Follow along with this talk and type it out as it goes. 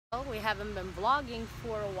We haven't been vlogging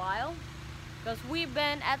for a while because we've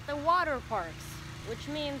been at the water parks, which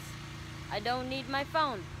means I don't need my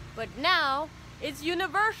phone. But now it's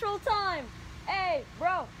universal time. Hey,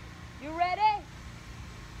 bro, you ready?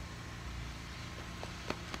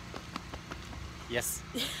 Yes.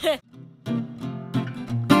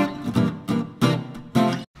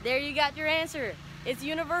 There you got your answer. It's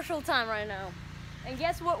universal time right now. And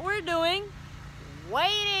guess what we're doing?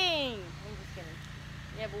 Waiting. I'm just kidding.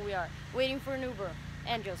 Yeah, but we are waiting for an Uber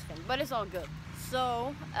and Josephine, but it's all good.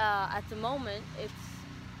 So at the moment it's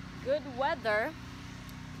good weather,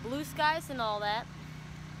 blue skies and all that.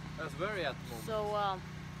 That's very at the moment. So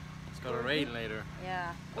it's gonna rain later.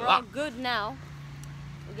 Yeah, we're all good now.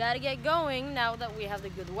 We gotta get going now that we have the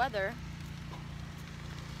good weather.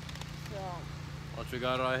 So What we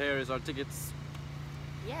got right here is our tickets.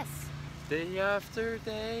 yes. Day after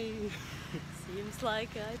day. Seems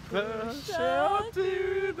like I Push up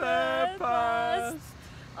to the past.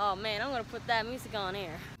 Oh man, I'm gonna put that music on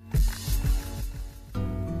here.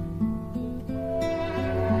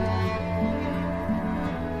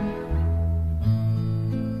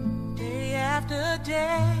 Day after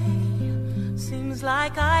day, seems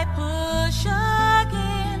like I push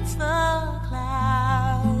against the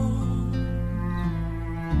clouds.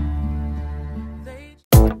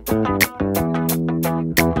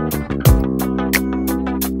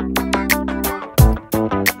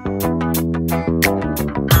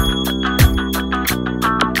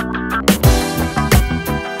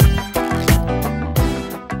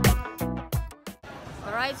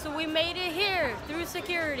 Alright, so we made it here through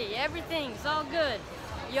security. Everything's all good.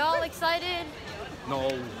 Y'all excited? No.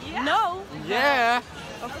 Yeah. No? Yeah.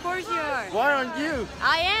 Of course you are. Why aren't you?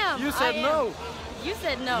 I am. You said no. You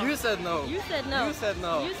said no. You said no. You said no. You said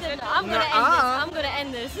no. You said no. I'm gonna end this. I'm gonna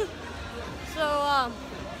end this. So,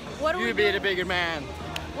 what are we You be the bigger man.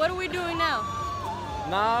 What are we doing now?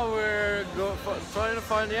 Now we're trying to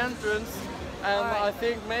find the entrance, and Alright. I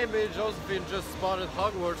think maybe Josephine just spotted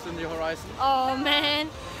Hogwarts in the horizon. Oh man,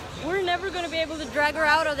 we're never gonna be able to drag her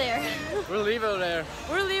out of there. We'll leave her there.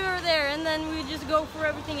 We'll leave her there, and then we just go for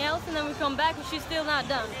everything else, and then we come back, and she's still not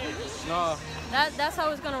done. No, That's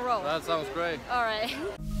how it's gonna roll. that sounds great. All right.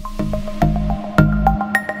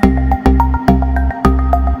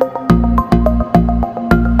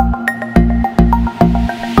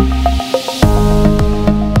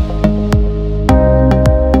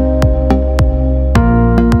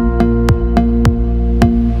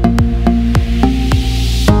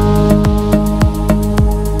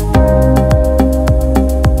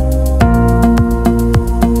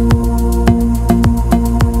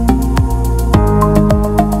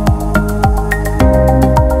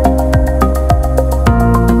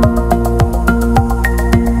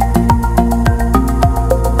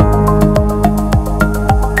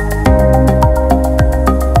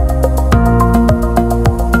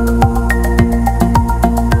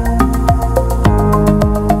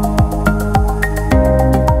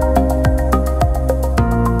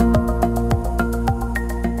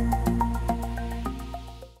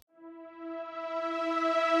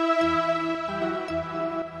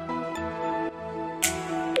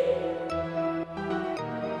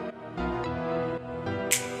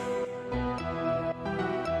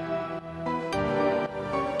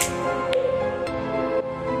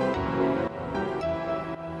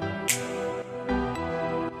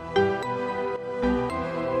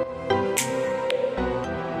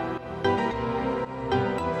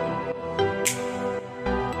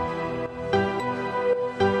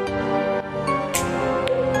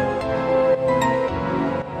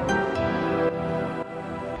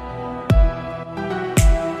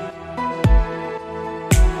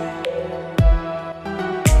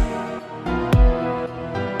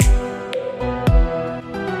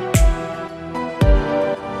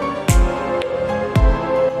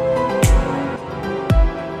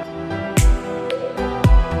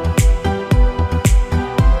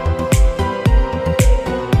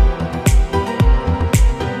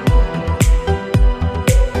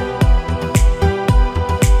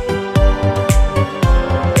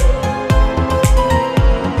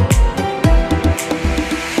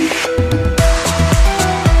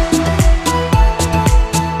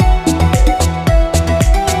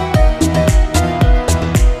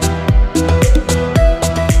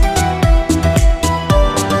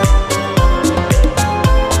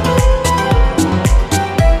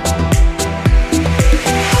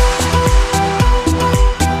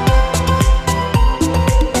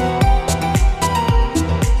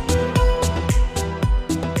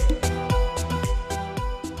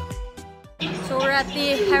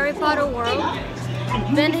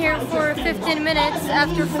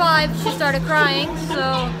 after 5 she started crying,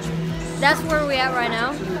 so that's where we're at right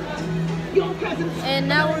now. And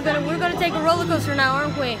now we're gonna take a roller coaster now,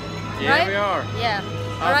 aren't we? Yeah, right? we are. Yeah.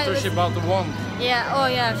 After she bought the wand. Yeah, oh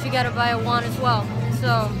yeah, she gotta buy a wand as well.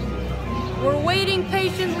 So we're waiting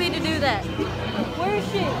patiently to do that. Where is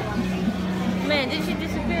she? Man, did she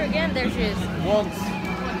disappear again? There she is. Wands.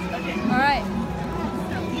 Alright.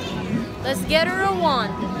 Let's get her a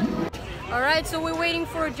wand. Alright, so we're waiting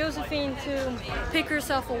for Josephine to pick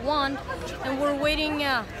herself a wand. And we're waiting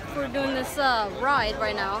for doing this ride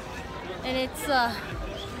right now. And it's,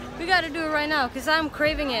 we gotta do it right now because I'm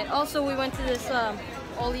craving it. Also, we went to this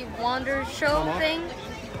Ollie Wander show thing.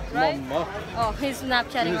 Right? Oh, he's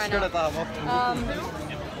Snapchatting right now.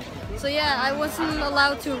 So yeah, I wasn't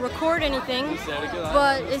allowed to record anything,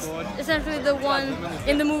 but it's essentially the one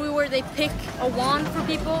in the movie where they pick a wand for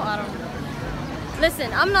people. I don't know.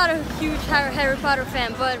 Listen, I'm not a huge Harry Potter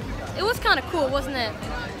fan, but it was kind of cool, wasn't it?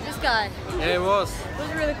 This guy. Yeah, it was. It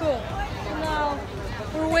was really cool. Now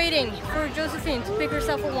we're waiting for Josephine to pick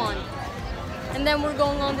herself a wand, and then we're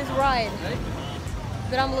going on this ride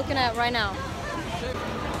that I'm looking at right now.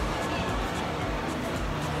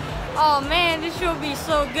 Oh man, this should be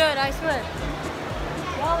so good, I swear.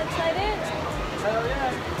 Y'all excited? Hell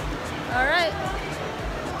yeah. Alright,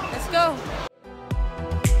 let's go.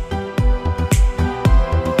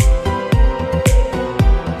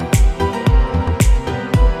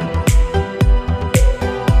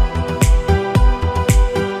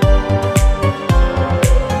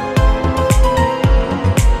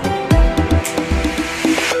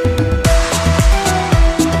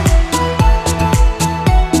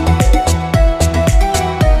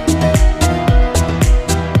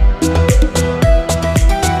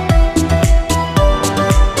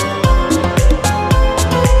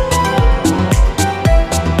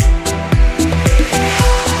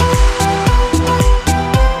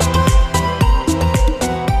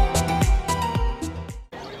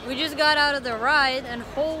 Got out of the ride and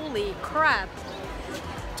holy crap.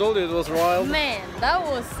 Told you it was wild. Man, that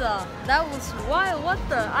was wild. What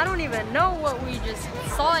the? I don't even know what we just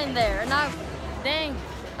saw in there. And dang,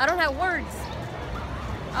 I don't have words.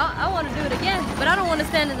 I want to do it again, but I don't want to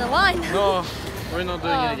stand in the line. No, we're not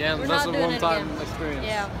doing it again. That's a one-time experience.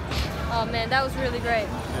 Yeah. Oh man, that was really great.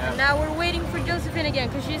 Yeah. And now we're waiting for Josephine again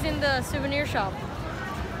because she's in the souvenir shop,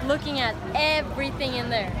 looking at everything in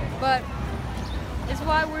there. But it's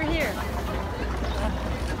why we're here.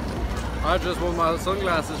 I just want my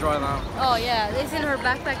sunglasses right now. Oh yeah, it's in her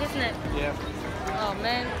backpack, isn't it? Yeah. Oh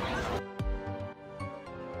man.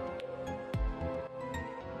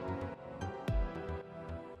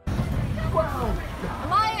 Wow.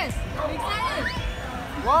 Elias, are you excited?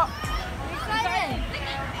 What? Are you excited?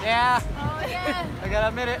 Yeah. Oh yeah. I gotta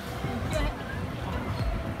admit it.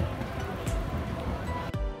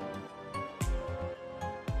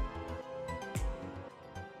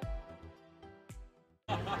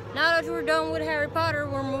 Now that we're done with Harry Potter,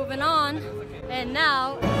 we're moving on. And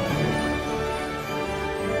now...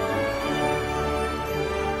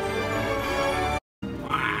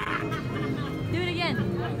 do it again.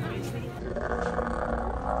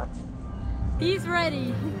 He's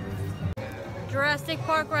ready. Jurassic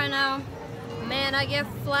Park right now. Man, I get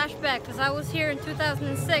flashback because I was here in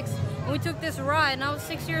 2006 and we took this ride and I was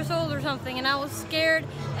 6 years old or something and I was scared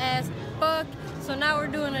as fuck. So now we're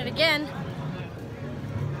doing it again.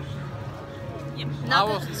 I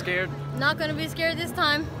wasn't scared. Not gonna be scared this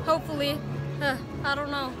time, hopefully. I don't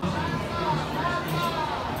know.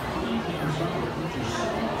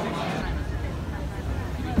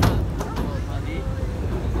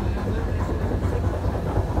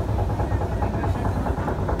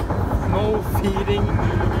 No feeding,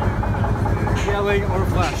 yelling, or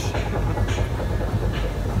flash.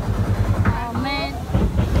 Oh man.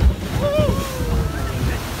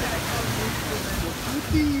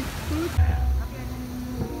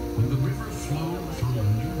 When the river flowed through a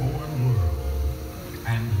newborn world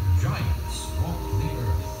and giants walked the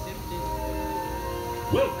earth.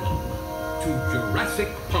 Welcome to Jurassic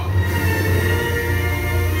Park.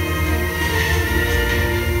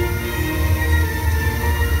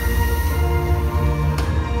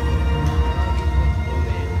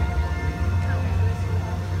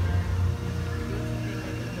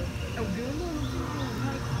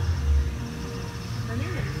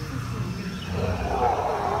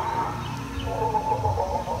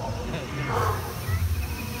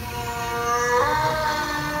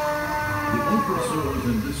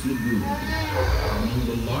 In this lagoon are among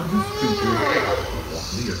the largest creatures ever to walk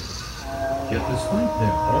the earth. Yet despite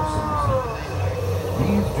their awesome size,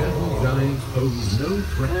 these gentle giants pose no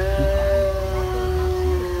threat to us.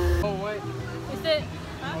 Oh wait. Is it?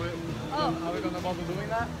 gonna bother doing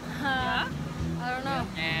that? I don't know.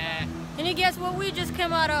 Can you guess what we just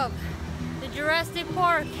came out of? The Jurassic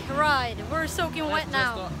Park ride. We're soaking wet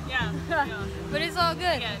now. Yeah. But it's all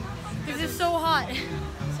good. Because it's so hot.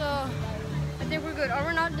 So, I think we're good. Are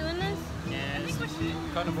we not doing this? Yeah, it's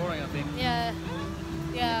kind of boring, I think. Yeah.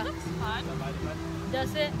 Yeah. It looks fun.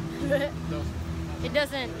 Does it? No. It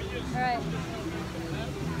doesn't. Alright.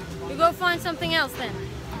 We go find something else then.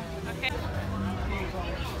 Okay.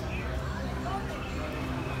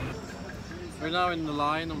 We're now in the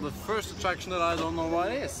line of the first attraction that I don't know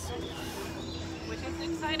what it is. Which is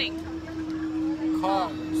exciting.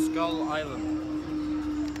 Kong Skull Island.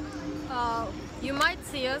 You might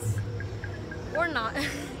see us or not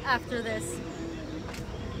after this.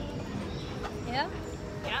 Yeah?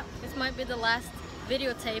 Yeah. This might be the last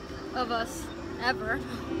videotape of us ever.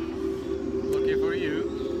 Lucky for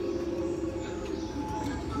you.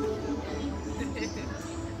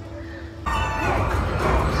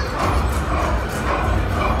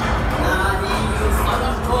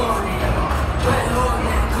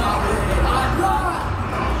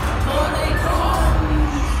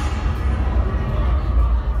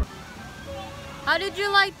 How did you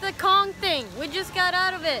like the Kong thing? We just got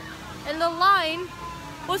out of it, and the line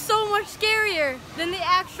was so much scarier than the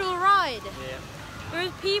actual ride. Yeah.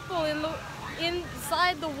 There's people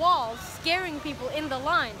inside the walls scaring people in the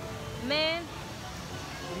line. Man.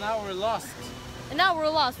 So now we're lost. And now we're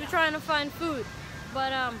lost. We're trying to find food.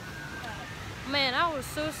 But man, I was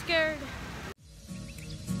so scared.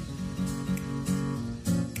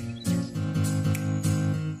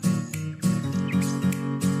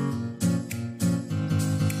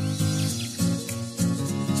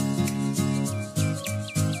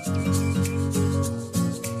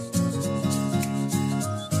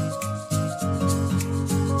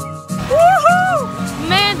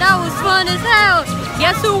 That was fun as hell.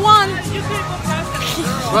 Guess who won?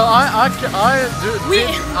 Well,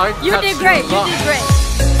 You did great. You did great.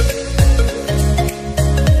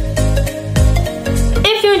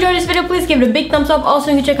 If you enjoyed this video, please give it a big thumbs up. Also,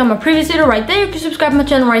 you can check out my previous video right there. You can subscribe to my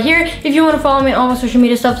channel right here. If you want to follow me on all my social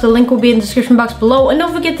media stuff, the link will be in the description box below. And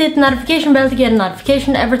don't forget to hit the notification bell to get a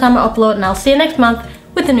notification every time I upload. And I'll see you next month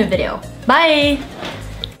with a new video. Bye.